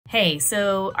Hey,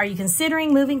 so are you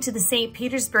considering moving to the St.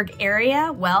 Petersburg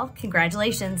area? Well,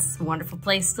 congratulations, it's a wonderful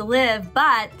place to live,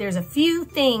 but there's a few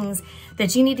things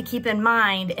that you need to keep in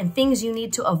mind and things you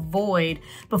need to avoid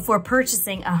before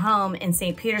purchasing a home in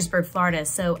St. Petersburg, Florida.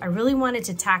 So I really wanted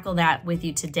to tackle that with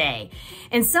you today.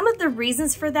 And some of the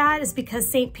reasons for that is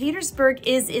because St. Petersburg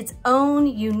is its own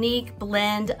unique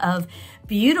blend of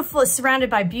beautiful, surrounded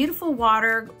by beautiful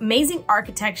water, amazing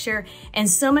architecture, and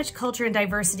so much culture and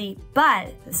diversity.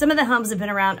 But some of the homes have been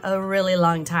around a really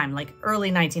long time, like early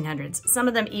 1900s, some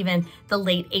of them even the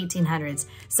late 1800s.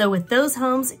 So with those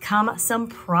homes come some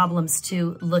problems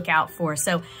to look out for.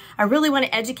 So I really want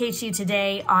to educate you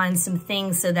today on some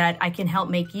things so that I can help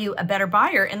make you a better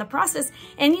buyer in the process.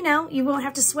 And you know, you won't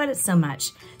have to sweat it so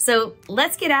much. So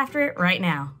let's get after it right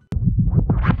now.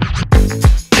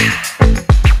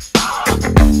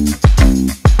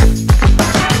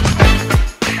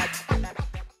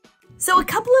 So a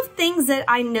couple of things that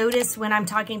I notice when I'm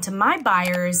talking to my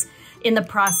buyers in the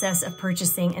process of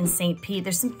purchasing in St. Pete,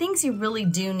 there's some things you really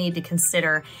do need to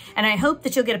consider. And I hope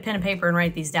that you'll get a pen and paper and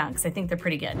write these down because I think they're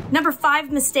pretty good. Number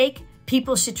 5 mistake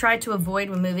people should try to avoid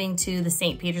when moving to the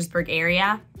St. Petersburg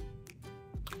area.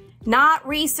 Not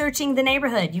researching the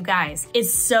neighborhood, you guys.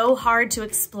 It's so hard to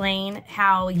explain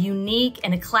how unique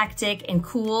and eclectic and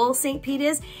cool St. Pete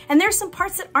is. And there's some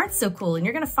parts that aren't so cool, and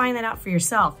you're gonna find that out for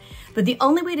yourself. But the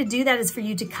only way to do that is for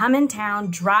you to come in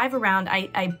town, drive around.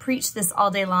 I preach this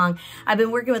all day long. I've been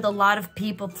working with a lot of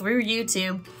people through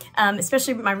YouTube,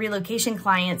 especially my relocation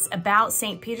clients, about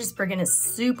St. Petersburg, and it's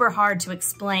super hard to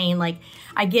explain. Like,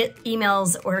 I get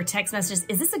emails or text messages,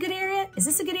 is this a good area? Is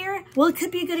this a good area? Well, it could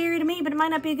be a good area to me, but it might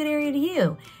not be a good area to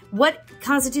you. What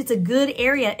constitutes a good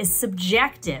area is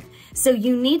subjective. So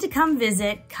you need to come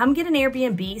visit, come get an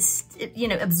Airbnb, you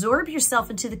know, absorb yourself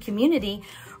into the community,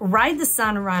 ride the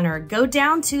Sun Runner, go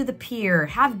down to the pier,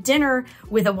 have dinner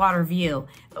with a water view.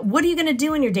 What are you gonna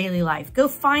do in your daily life? Go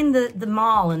find the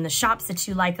mall and the shops that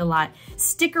you like a lot.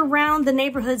 Stick around the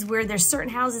neighborhoods where there's certain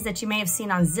houses that you may have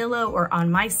seen on Zillow or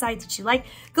on my site that you like.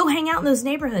 Go hang out in those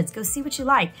neighborhoods, go see what you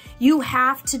like. You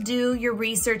have to do your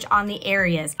research on the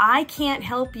areas. I can't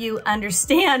help you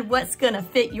understand what's gonna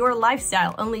fit your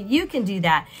lifestyle. Only you can do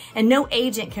that, and no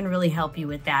agent can really help you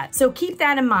with that. So keep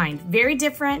that in mind. Very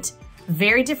different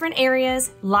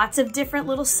areas, lots of different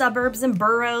little suburbs and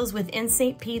boroughs within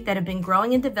St. Pete that have been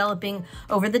growing and developing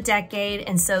over the decade,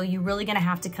 and so you're really gonna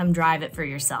have to come drive it for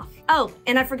yourself. Oh,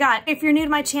 and I forgot, if you're new to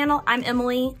my channel, I'm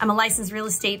Emily. I'm a licensed real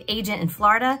estate agent in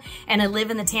Florida, and I live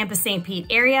in the Tampa, St. Pete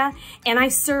area, and I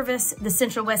service the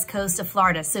Central West Coast of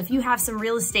Florida. So if you have some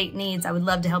real estate needs, I would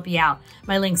love to help you out.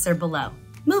 My links are below.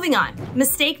 Moving on,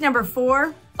 mistake number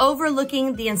 4,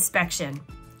 overlooking the inspection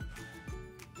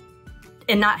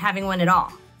and not having one at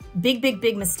all. Big, big,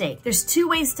 big mistake. There's 2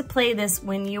 ways to play this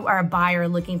when you are a buyer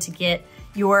looking to get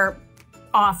your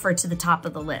offer to the top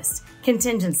of the list.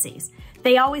 Contingencies.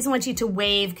 They always want you to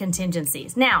waive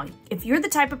contingencies. Now, if you're the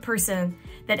type of person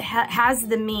that has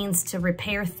the means to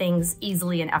repair things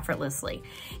easily and effortlessly,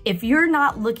 if you're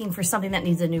not looking for something that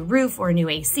needs a new roof or a new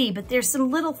AC, but there's some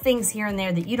little things here and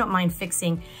there that you don't mind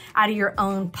fixing out of your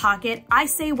own pocket, I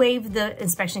say waive the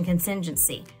inspection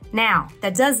contingency. Now,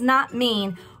 that does not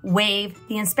mean waive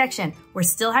the inspection. We're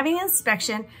still having an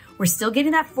inspection. We're still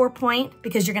getting that 4-point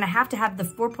because you're gonna have to have the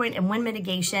 4-point and wind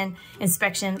mitigation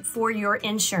inspection for your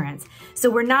insurance. So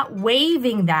we're not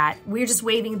waiving that, we're just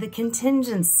waiving the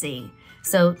contingency.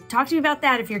 So talk to me about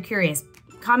that if you're curious.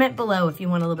 Comment below if you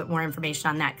want a little bit more information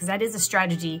on that, because that is a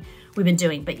strategy we've been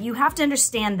doing. But you have to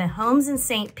understand the homes in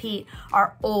St. Pete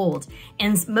are old,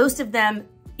 and most of them,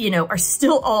 you know, are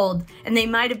still old, and they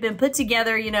might have been put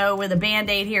together, you know, with a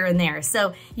Band-Aid here and there.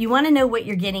 So you want to know what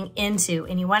you're getting into,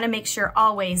 and you want to make sure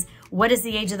always, what is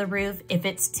the age of the roof? If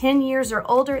it's 10 years or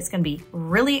older, it's going to be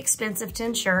really expensive to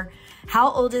insure. How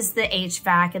old is the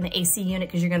HVAC and the AC unit?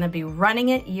 Because you're going to be running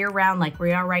it year round like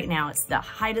we are right now. It's the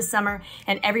height of summer,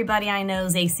 and everybody I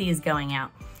know's AC is going out.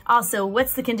 Also,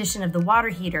 what's the condition of the water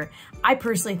heater? I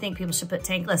personally think people should put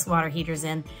tankless water heaters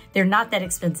in. They're not that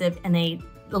expensive, and they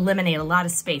eliminate a lot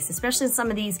of space, especially in some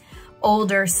of these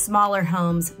older, smaller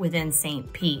homes within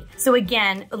St. Pete. So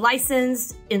again, a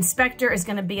licensed inspector is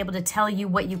gonna be able to tell you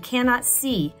what you cannot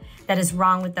see that is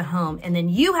wrong with the home. And then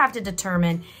you have to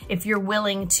determine if you're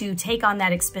willing to take on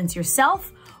that expense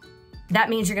yourself. That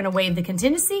means you're gonna waive the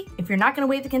contingency. If you're not gonna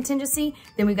waive the contingency,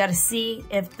 then we've gotta see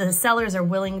if the sellers are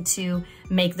willing to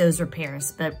make those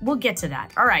repairs, but we'll get to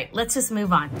that. All right, let's just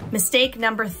move on. Mistake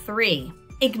number 3.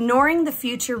 Ignoring the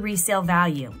future resale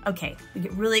value. Okay, we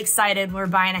get really excited when we're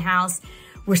buying a house.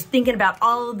 We're thinking about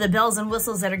all of the bells and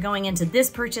whistles that are going into this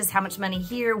purchase, how much money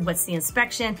here, what's the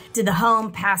inspection, did the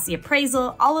home pass the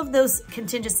appraisal, all of those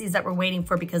contingencies that we're waiting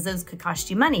for because those could cost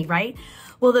you money, right?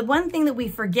 Well, the one thing that we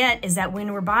forget is that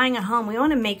when we're buying a home, we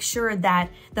want to make sure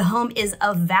that the home is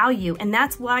of value, and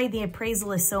that's why the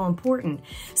appraisal is so important.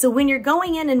 So when you're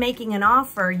going in and making an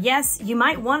offer, yes, you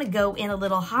might want to go in a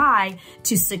little high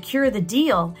to secure the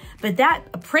deal, but that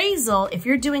appraisal, if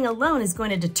you're doing a loan, is going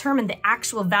to determine the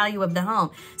actual value of the home.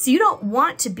 So you don't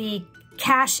want to be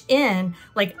cash in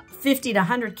like 50 to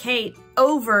 100K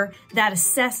over that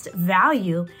assessed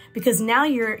value, because now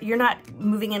you're not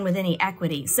moving in with any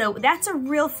equity. So that's a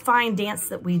real fine dance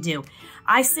that we do.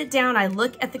 I sit down, I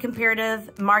look at the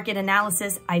comparative market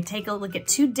analysis, I take a look at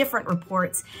 2 different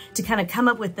reports to kind of come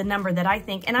up with the number that I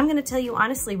think. And I'm going to tell you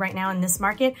honestly, right now in this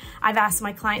market, I've asked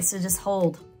my clients to just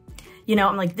hold. You know,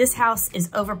 I'm like, this house is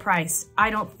overpriced.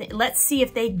 Let's see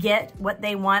if they get what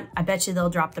they want. I bet you they'll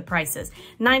drop the prices.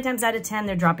 9 times out of 10,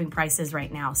 they're dropping prices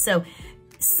right now. So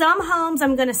some homes,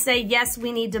 I'm going to say, yes,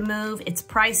 we need to move. It's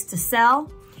priced to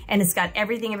sell, and it's got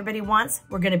everything everybody wants.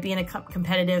 We're going to be in a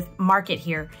competitive market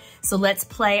here. So let's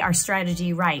play our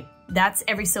strategy right. That's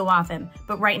every so often.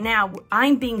 But right now,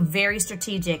 I'm being very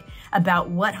strategic about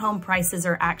what home prices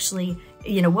are actually,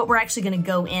 you know, what we're actually going to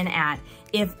go in at.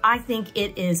 If I think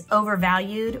it is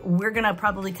overvalued, we're going to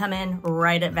probably come in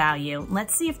right at value.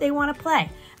 Let's see if they want to play.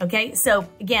 Okay. So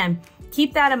again,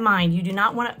 keep that in mind. You do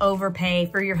not want to overpay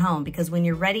for your home, because when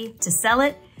you're ready to sell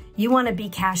it, you want to be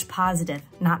cash positive,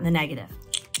 not in the negative.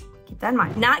 Keep that in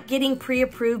mind. Not getting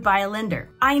pre-approved by a lender.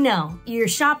 I know you're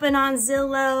shopping on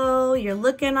Zillow, you're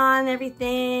looking on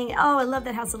everything. Oh, I love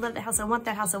that house. I love that house. I want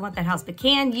that house. I want that house. But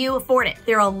can you afford it?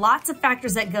 There are lots of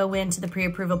factors that go into the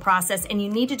pre-approval process, and you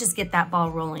need to just get that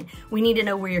ball rolling. We need to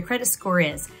know where your credit score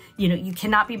is. You know, you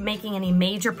cannot be making any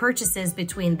major purchases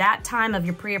between that time of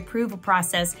your pre-approval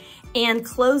process and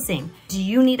closing. Do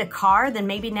you need a car? Then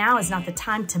maybe now is not the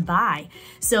time to buy.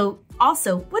 So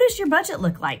also, what does your budget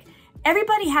look like?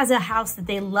 Everybody has a house that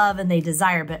they love and they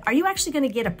desire, but are you actually going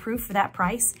to get approved for that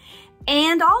price?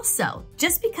 And also,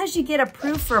 just because you get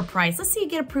approved for a price, let's say you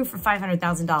get approved for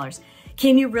 $500,000,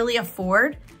 can you really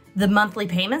afford the monthly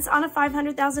payments on a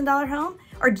 $500,000 home?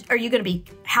 Or are you going to be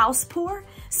house poor?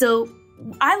 So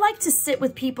I like to sit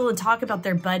with people and talk about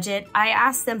their budget. I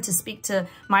ask them to speak to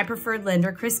my preferred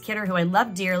lender, Chris Kidder, who I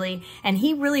love dearly, and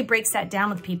he really breaks that down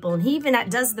with people. And he even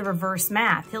does the reverse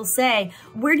math. He'll say,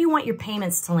 where do you want your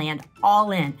payments to land?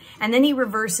 All in. And then he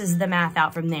reverses the math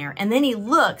out from there. And then he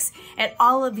looks at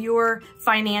all of your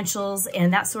financials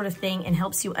and that sort of thing and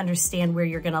helps you understand where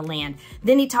you're going to land.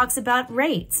 Then he talks about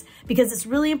rates, because it's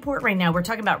really important right now. We're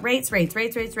talking about rates.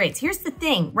 Here's the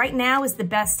thing. Right now is the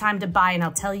best time to buy, and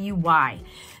I'll tell you why.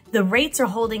 The rates are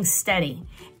holding steady.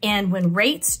 And when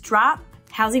rates drop,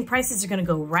 housing prices are going to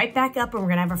go right back up, and we're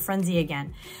going to have a frenzy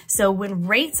again. So when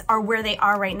rates are where they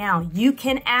are right now, you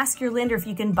can ask your lender if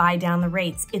you can buy down the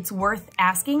rates. It's worth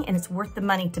asking, and it's worth the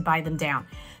money to buy them down.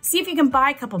 See if you can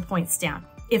buy a couple points down.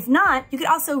 If not, you could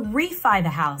also refi the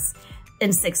house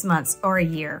in 6 months or a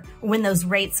year when those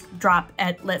rates drop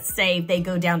at, let's say they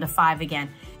go down to 5 again.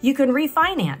 You can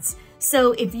refinance.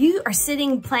 So if you are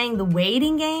sitting playing the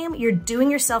waiting game, you're doing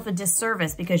yourself a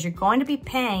disservice, because you're going to be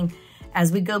paying,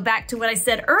 as we go back to what I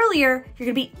said earlier, you're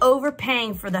going to be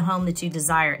overpaying for the home that you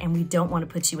desire, and we don't want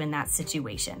to put you in that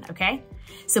situation, okay?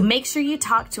 So make sure you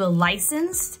talk to a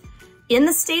licensed, in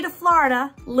the state of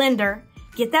Florida, lender.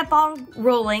 Get that ball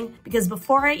rolling, because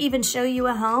before I even show you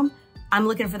a home, I'm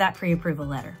looking for that pre-approval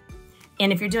letter.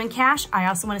 And if you're doing cash, I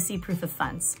also want to see proof of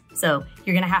funds. So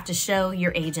you're going to have to show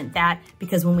your agent that,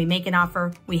 because when we make an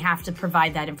offer, we have to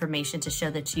provide that information to show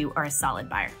that you are a solid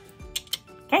buyer.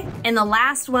 Okay, and the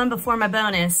last one before my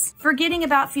bonus, forgetting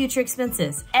about future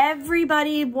expenses.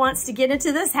 Everybody wants to get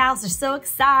into this house. They're so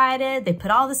excited. They put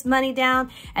all this money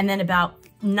down, and then about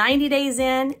 90 days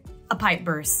in, a pipe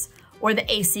bursts, or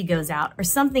the AC goes out, or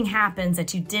something happens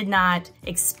that you did not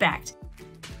expect.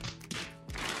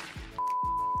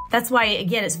 That's why,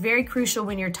 again, it's very crucial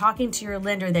when you're talking to your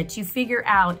lender that you figure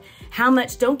out how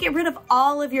much. Don't get rid of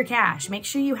all of your cash. Make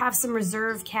sure you have some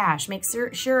reserve cash. Make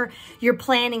sure you're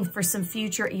planning for some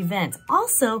future events.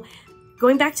 Also,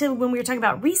 going back to when we were talking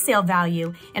about resale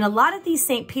value, in a lot of these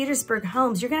St. Petersburg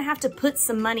homes, you're going to have to put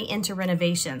some money into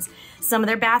renovations. Some of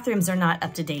their bathrooms are not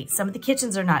up to date. Some of the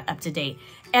kitchens are not up to date.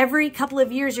 Every couple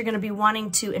of years, you're going to be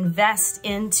wanting to invest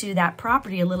into that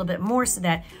property a little bit more, so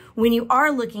that when you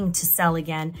are looking to sell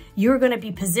again, you're going to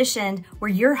be positioned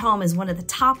where your home is one of the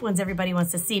top ones everybody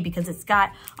wants to see because it's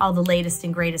got all the latest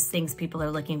and greatest things people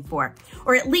are looking for.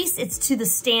 Or at least it's to the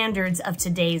standards of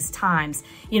today's times.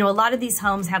 You know, a lot of these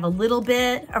homes have a little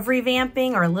bit of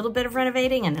revamping or a little bit of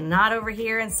renovating and not over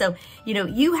here. And so, you know,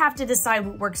 you have to decide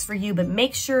what works for you, but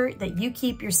make sure that you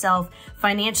keep yourself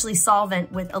financially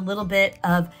solvent with a little bit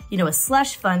of, you know, a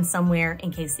slush fund somewhere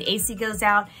in case the AC goes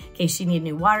out, in case you need a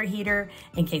new water heater,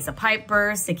 in case a pipe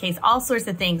bursts, in case all sorts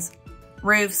of things.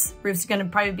 Roofs are going to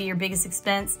probably be your biggest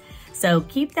expense. So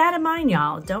keep that in mind,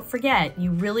 y'all. Don't forget,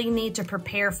 you really need to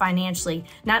prepare financially,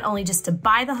 not only just to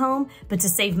buy the home, but to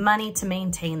save money to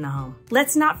maintain the home.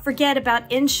 Let's not forget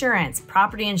about insurance,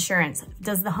 property insurance.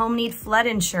 Does the home need flood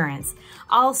insurance?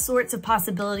 All sorts of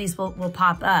possibilities will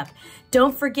pop up.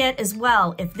 Don't forget as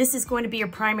well, if this is going to be your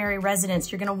primary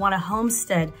residence, you're going to want to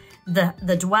homestead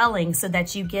the dwelling so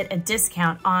that you get a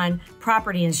discount on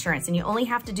property insurance. And you only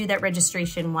have to do that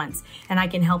registration once. And I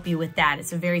can help you with that.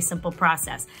 It's a very simple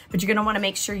process. But you're going to want to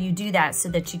make sure you do that so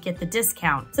that you get the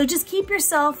discount. So just keep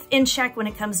yourself in check when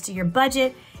it comes to your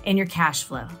budget and your cash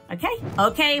flow. Okay?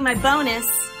 Okay, my bonus.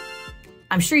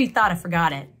 I'm sure you thought I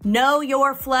forgot it. Know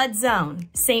your flood zone.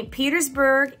 St.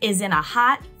 Petersburg is in a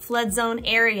hot flood zone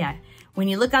area. When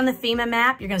you look on the FEMA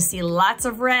map, you're going to see lots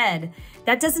of red.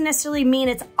 That doesn't necessarily mean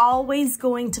it's always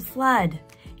going to flood.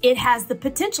 It has the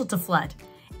potential to flood.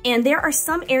 And there are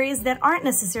some areas that aren't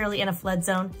necessarily in a flood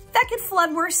zone that could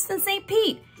flood worse than St.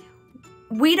 Pete.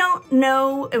 We don't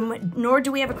know, nor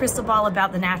do we have a crystal ball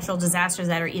about the natural disasters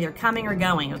that are either coming or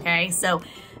going, okay? So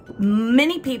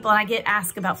many people, and I get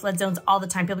asked about flood zones all the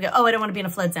time. People go, oh, I don't want to be in a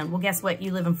flood zone. Well, guess what?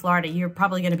 You live in Florida. You're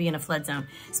probably going to be in a flood zone,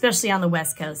 especially on the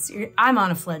West Coast. I'm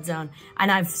on a flood zone,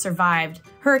 and I've survived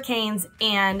hurricanes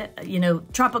and, you know,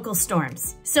 tropical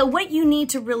storms. So what you need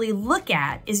to really look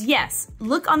at is, yes,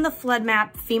 look on the flood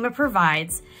map FEMA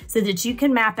provides so that you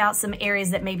can map out some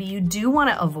areas that maybe you do want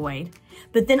to avoid.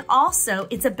 But then also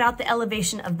it's about the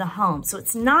elevation of the home. So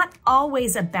it's not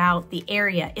always about the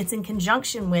area. It's in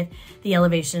conjunction with the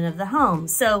elevation of the home.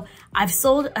 So I've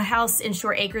sold a house in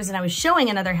Shore Acres and I was showing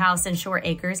another house in Shore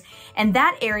Acres, and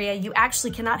that area you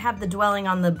actually cannot have the dwelling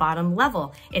on the bottom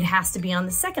level. It has to be on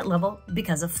the second level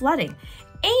because of flooding.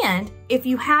 And if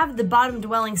you have the bottom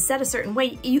dwelling set a certain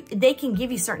way, they can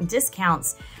give you certain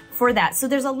discounts for that. So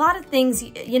there's a lot of things,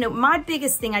 you know, my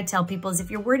biggest thing I tell people is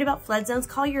if you're worried about flood zones,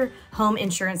 call your home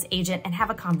insurance agent and have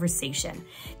a conversation.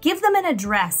 Give them an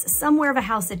address somewhere of a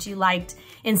house that you liked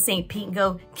in St. Pete and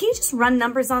go, can you just run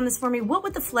numbers on this for me? What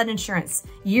would the flood insurance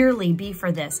yearly be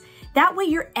for this? That way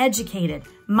you're educated.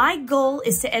 My goal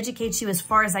is to educate you as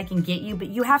far as I can get you, but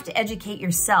you have to educate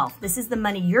yourself. This is the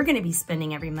money you're going to be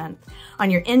spending every month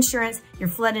on your insurance, your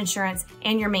flood insurance,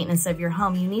 and your maintenance of your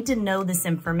home. You need to know this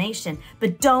information,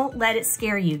 but don't let it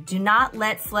scare you. Do not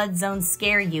let flood zones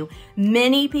scare you.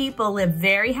 Many people live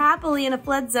very happily in a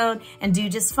flood zone and do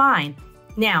just fine.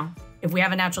 Now, if we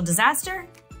have a natural disaster,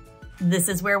 this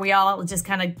is where we all just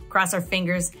kind of cross our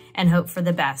fingers and hope for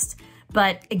the best.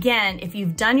 But again, if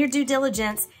you've done your due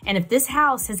diligence, and if this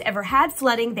house has ever had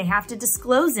flooding, they have to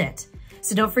disclose it.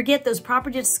 So don't forget, those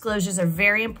property disclosures are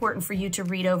very important for you to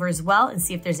read over as well and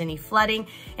see if there's any flooding.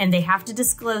 And they have to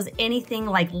disclose anything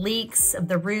like leaks of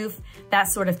the roof, that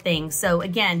sort of thing. So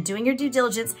again, doing your due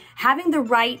diligence, having the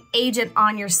right agent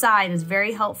on your side is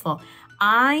very helpful.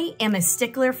 I am a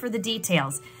stickler for the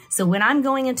details. So when I'm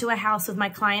going into a house with my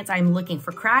clients, I'm looking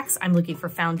for cracks. I'm looking for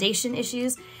foundation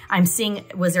issues. I'm seeing,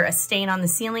 was there a stain on the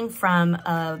ceiling from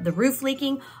the roof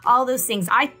leaking? All those things.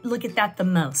 I look at that the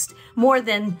most, more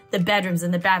than the bedrooms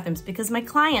and the bathrooms, because my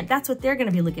client, that's what they're going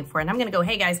to be looking for. And I'm going to go,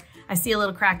 hey guys, I see a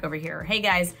little crack over here. Or, hey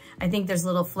guys, I think there's a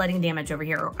little flooding damage over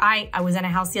here. Or I was in a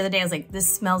house the other day. I was like,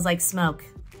 this smells like smoke.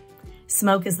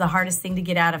 Smoke is the hardest thing to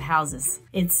get out of houses.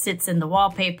 It sits in the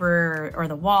wallpaper or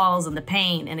the walls and the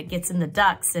paint, and it gets in the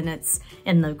ducts and it's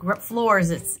in the floors.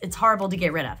 It's horrible to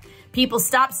get rid of. People,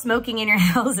 stop smoking in your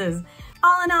houses.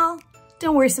 All in all,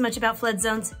 don't worry so much about flood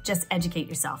zones. Just educate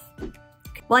yourself.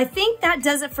 Well, I think that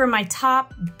does it for my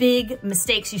top big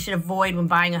mistakes you should avoid when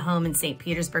buying a home in St.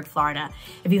 Petersburg, Florida.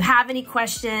 If you have any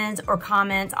questions or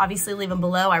comments, obviously leave them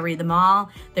below. I read them all.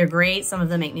 They're great. Some of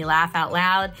them make me laugh out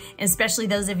loud, and especially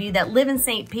those of you that live in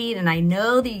St. Pete. And I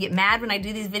know that you get mad when I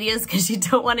do these videos because you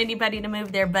don't want anybody to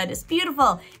move there, but it's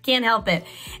beautiful. Can't help it.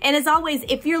 And as always,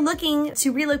 if you're looking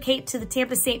to relocate to the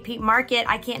Tampa St. Pete market,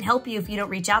 I can't help you if you don't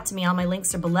reach out to me. All my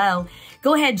links are below.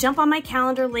 Go ahead, jump on my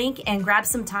calendar link and grab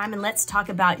some time, and let's talk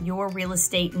about your real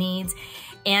estate needs.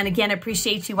 And again, I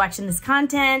appreciate you watching this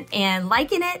content and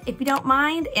liking it if you don't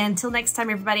mind. And until next time,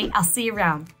 everybody, I'll see you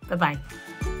around. Bye-bye.